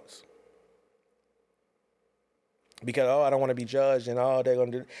type of thoughts. because, oh, I don't want to be judged, and oh, they're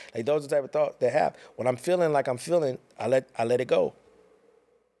gonna do, like, those are the type of thoughts that have. When I'm feeling like I'm feeling, I let it go.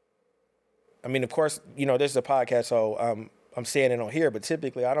 I mean, of course, this is a podcast, so I'm saying it on here, but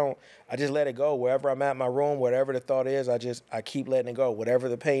typically I don't. I just let it go wherever I'm at in my room, whatever the thought is. I keep letting it go. Whatever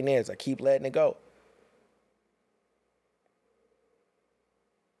the pain is, I keep letting it go.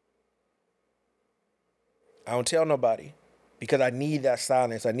 I don't tell nobody because I need that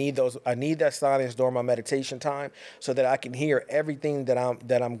silence. I need that silence during my meditation time so that I can hear everything that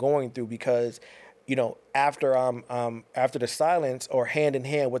I'm going through. Because, after after the silence, or hand in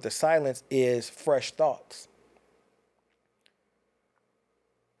hand with the silence, is fresh thoughts.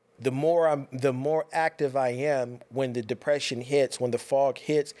 The more active I am when the depression hits, when the fog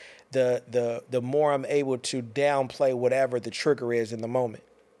hits, the more I'm able to downplay whatever the trigger is in the moment.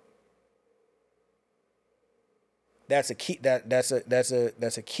 That's a key. That's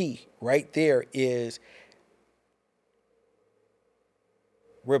a key right there, is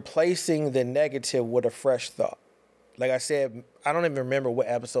replacing the negative with a fresh thought. Like I said, I don't even remember what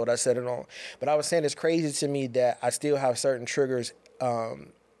episode I said it on, but I was saying it's crazy to me that I still have certain triggers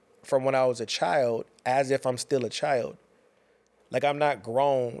from when I was a child, as if I'm still a child. Like, I'm not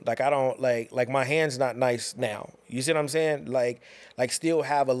grown. Like, I don't like my hand's not nice now. You see what I'm saying? Like still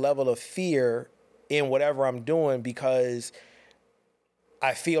have a level of fear in whatever I'm doing, because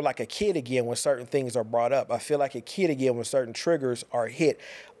I feel like a kid again when certain things are brought up. I feel like a kid again when certain triggers are hit.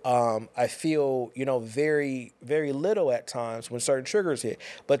 I feel, very, very little at times when certain triggers hit.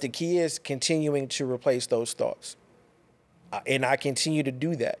 But the key is continuing to replace those thoughts. And I continue to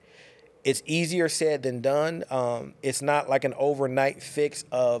do that. It's easier said than done. It's not like an overnight fix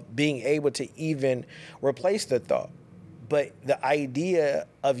of being able to even replace the thought. But the idea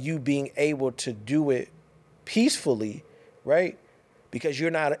of you being able to do it peacefully, right? Because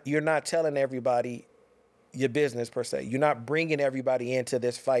you're not telling everybody your business per se. You're not bringing everybody into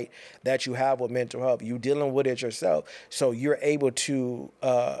this fight that you have with mental health. You're dealing with it yourself, so you're able to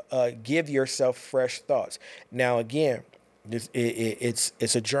give yourself fresh thoughts. Now, again,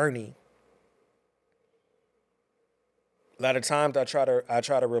 it's a journey. A lot of times I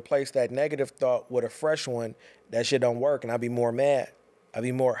try to replace that negative thought with a fresh one. That shit don't work, and I be more mad. I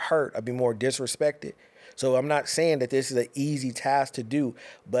be more hurt. I be more disrespected. So I'm not saying that this is an easy task to do,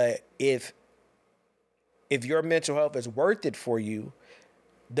 but if your mental health is worth it for you,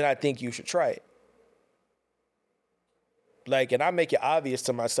 then I think you should try it. Like, and I make it obvious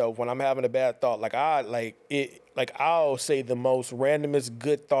to myself when I'm having a bad thought. I'll say the most randomest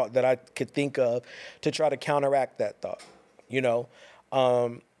good thought that I could think of to try to counteract that thought. You know,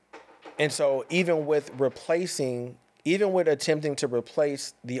 and so even with attempting to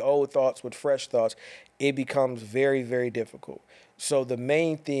replace the old thoughts with fresh thoughts, it becomes very, very difficult. So the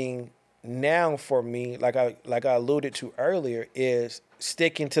main thing now for me, like I alluded to earlier, is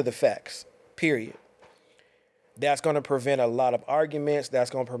sticking to the facts. Period. That's going to prevent a lot of arguments. That's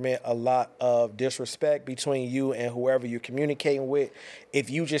going to prevent a lot of disrespect between you and whoever you're communicating with.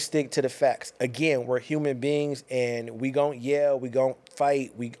 If you just stick to the facts. Again, we're human beings, and we gon' yell, we gon'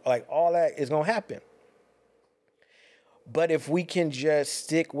 fight, we like all that is going to happen. But if we can just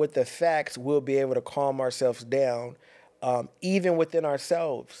stick with the facts, we'll be able to calm ourselves down, even within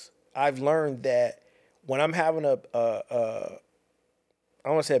ourselves. I've learned that when I'm having I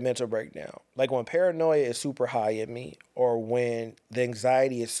want to say a mental breakdown. Like when paranoia is super high in me, or when the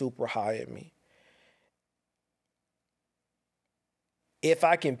anxiety is super high in me. If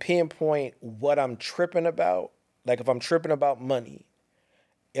I can pinpoint what I'm tripping about, like if I'm tripping about money,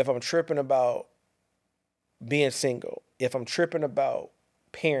 if I'm tripping about being single, if I'm tripping about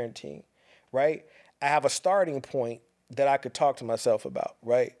parenting, right? I have a starting point that I could talk to myself about,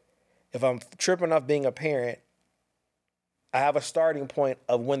 right? If I'm tripping off being a parent, I have a starting point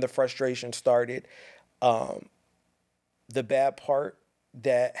of when the frustration started, um, the bad part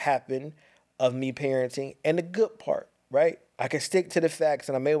that happened of me parenting, and the good part, right? I can stick to the facts,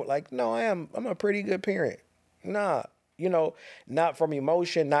 and I'm able, like, no, I'm a pretty good parent. Nah, not from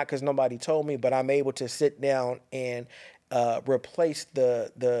emotion, not because nobody told me, but I'm able to sit down and replace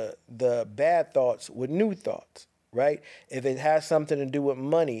the bad thoughts with new thoughts, right? If it has something to do with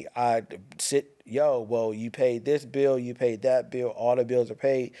money, I sit, well, you paid this bill, you paid that bill, all the bills are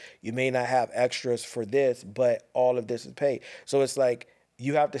paid. You may not have extras for this, but all of this is paid. So it's like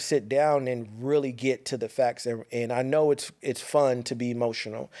you have to sit down and really get to the facts. And I know it's fun to be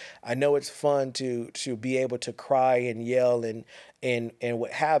emotional. I know it's fun to be able to cry and yell and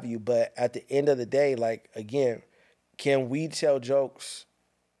what have you. But at the end of the day, like, again, can we tell jokes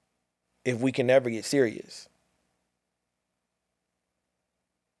if we can never get serious?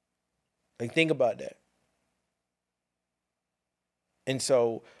 Like, think about that. And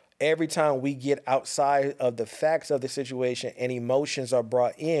so every time we get outside of the facts of the situation and emotions are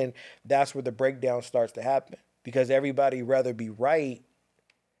brought in, that's where the breakdown starts to happen. Because everybody rather be right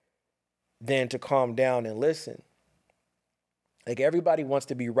than to calm down and listen. Like everybody wants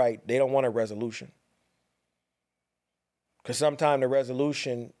to be right. They don't want a resolution. Because sometimes the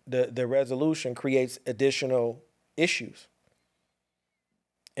resolution creates additional issues.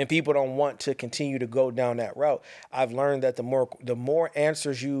 And people don't want to continue to go down that route. I've learned that the more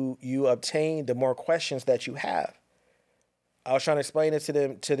answers you obtain, the more questions that you have. I was trying to explain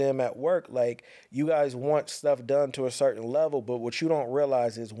it to them at work. Like, you guys want stuff done to a certain level, but what you don't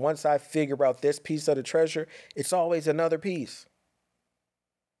realize is once I figure out this piece of the treasure, it's always another piece.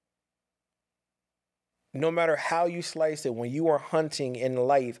 No matter how you slice it, when you are hunting in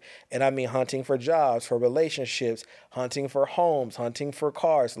life, and I mean hunting for jobs, for relationships, hunting for homes, hunting for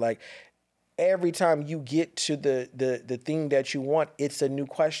cars, like every time you get to the thing that you want, it's a new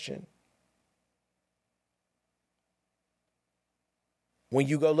question. When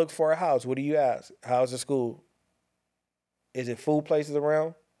you go look for a house, what do you ask? How's the school? Is it food places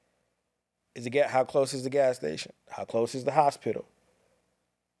around? How close is the gas station? How close is the hospital?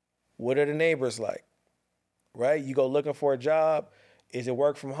 What are the neighbors like? Right? You go looking for a job. Is it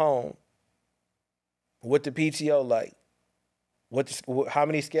work from home? What the PTO like? How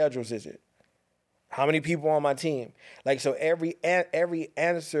many schedules is it? How many people on my team? Like, so every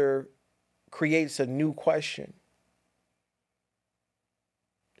answer creates a new question.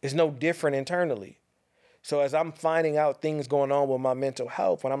 It's no different internally. So as I'm finding out things going on with my mental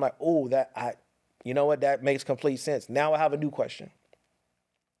health, when I'm like, oh, you know what? That makes complete sense. Now I have a new question.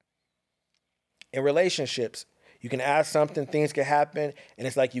 In relationships, you can ask something, things can happen, and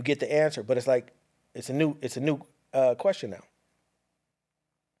it's like you get the answer, but it's like it's a new question now.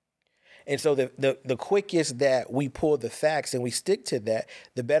 And so the quickest that we pull the facts and we stick to that,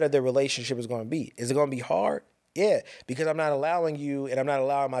 the better the relationship is going to be. Is it going to be hard? Yeah, because I'm not allowing you and I'm not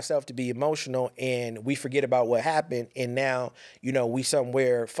allowing myself to be emotional, and we forget about what happened, and now, we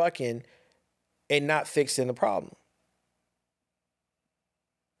somewhere fucking and not fixing the problem.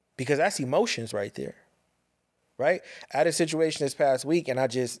 Because that's emotions right there. Right? I had a situation this past week, and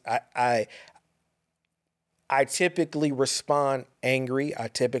I typically respond angry. I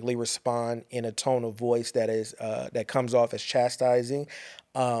typically respond in a tone of voice that comes off as chastising,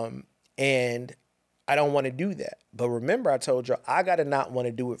 and I don't want to do that. But remember, I told you I gotta not want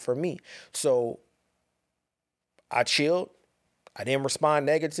to do it for me. So I chilled. I didn't respond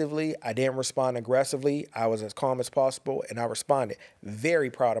negatively. I didn't respond aggressively. I was as calm as possible, and I responded. Very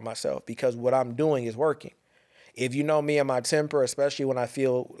proud of myself because what I'm doing is working. If you know me and my temper, especially when I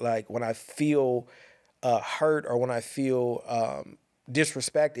feel hurt or when I feel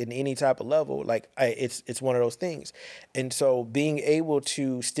disrespect in any type of level, it's one of those things. And so being able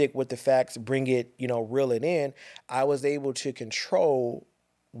to stick with the facts, bring it, reel it in, I was able to control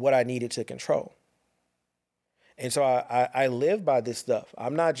what I needed to control. And so I live by this stuff.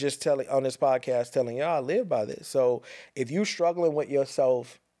 I'm not just telling on this podcast telling y'all I live by this. So if you're struggling with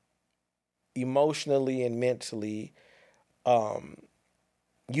yourself emotionally and mentally,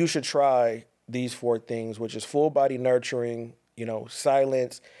 you should try these 4 things, which is full body nurturing,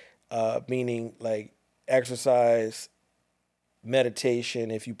 silence, meaning like exercise, meditation.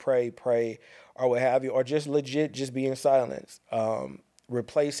 If you pray, or what have you, or just legit just be in silence.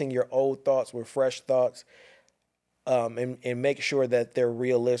 Replacing your old thoughts with fresh thoughts. And make sure that they're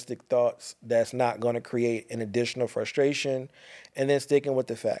realistic thoughts that's not going to create an additional frustration, and then sticking with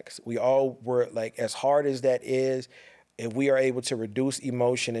the facts. We all were like, as hard as that is, if we are able to reduce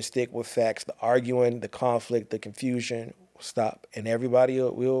emotion and stick with facts, the arguing, the conflict, the confusion will stop, and everybody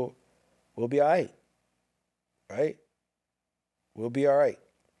will be all right, right? We'll be all right.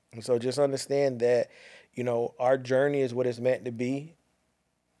 And so just understand that, our journey is what it's meant to be.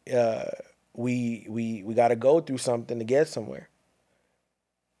 We got to go through something to get somewhere.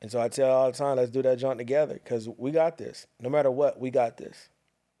 And so I tell all the time, let's do that jaunt together because we got this. No matter what, we got this.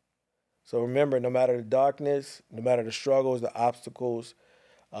 So remember, no matter the darkness, no matter the struggles, the obstacles,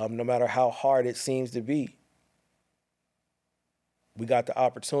 no matter how hard it seems to be, we got the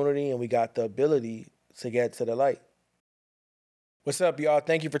opportunity and we got the ability to get to the light. What's up, y'all?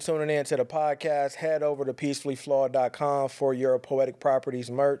 Thank you for tuning in to the podcast. Head over to peacefullyflawed.com for your Poetic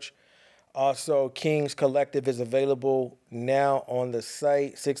Properties merch. Also, King's Collective is available now on the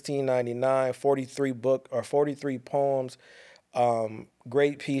site, $16.99, 43 poems,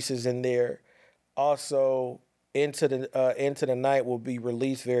 great pieces in there. Also, Into the Night will be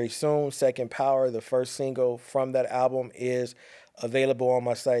released very soon. Second Power, the first single from that album, is available on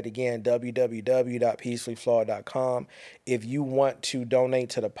my site again, www.peacefullyflawed.com. If you want to donate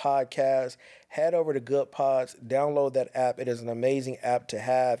to the podcast, head over to Good Pods, download that app. It is an amazing app to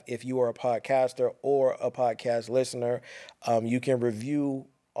have if you are a podcaster or a podcast listener. You can review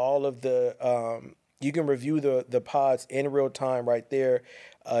all of the you can review the pods in real time right there.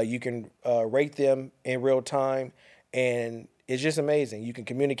 You can rate them in real time, and it's just amazing. You can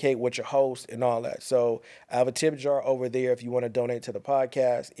communicate with your host and all that. So I have a tip jar over there if you want to donate to the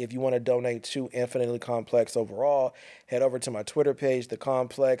podcast. If you want to donate to Infinitely Complex overall, head over to my Twitter page, The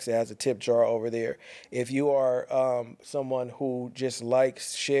Complex. It has a tip jar over there. If you are someone who just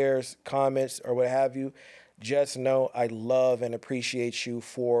likes, shares, comments, or what have you, just know I love and appreciate you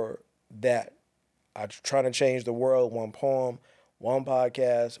for that. I'm trying to change the world one poem, one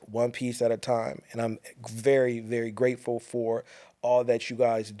podcast, one piece at a time. And I'm very, very grateful for all that you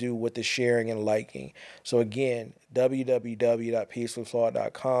guys do with the sharing and liking. So again,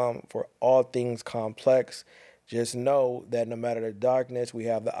 www.peacefulflawed.com for all things complex. Just know that no matter the darkness, we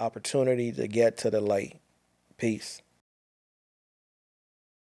have the opportunity to get to the light. Peace.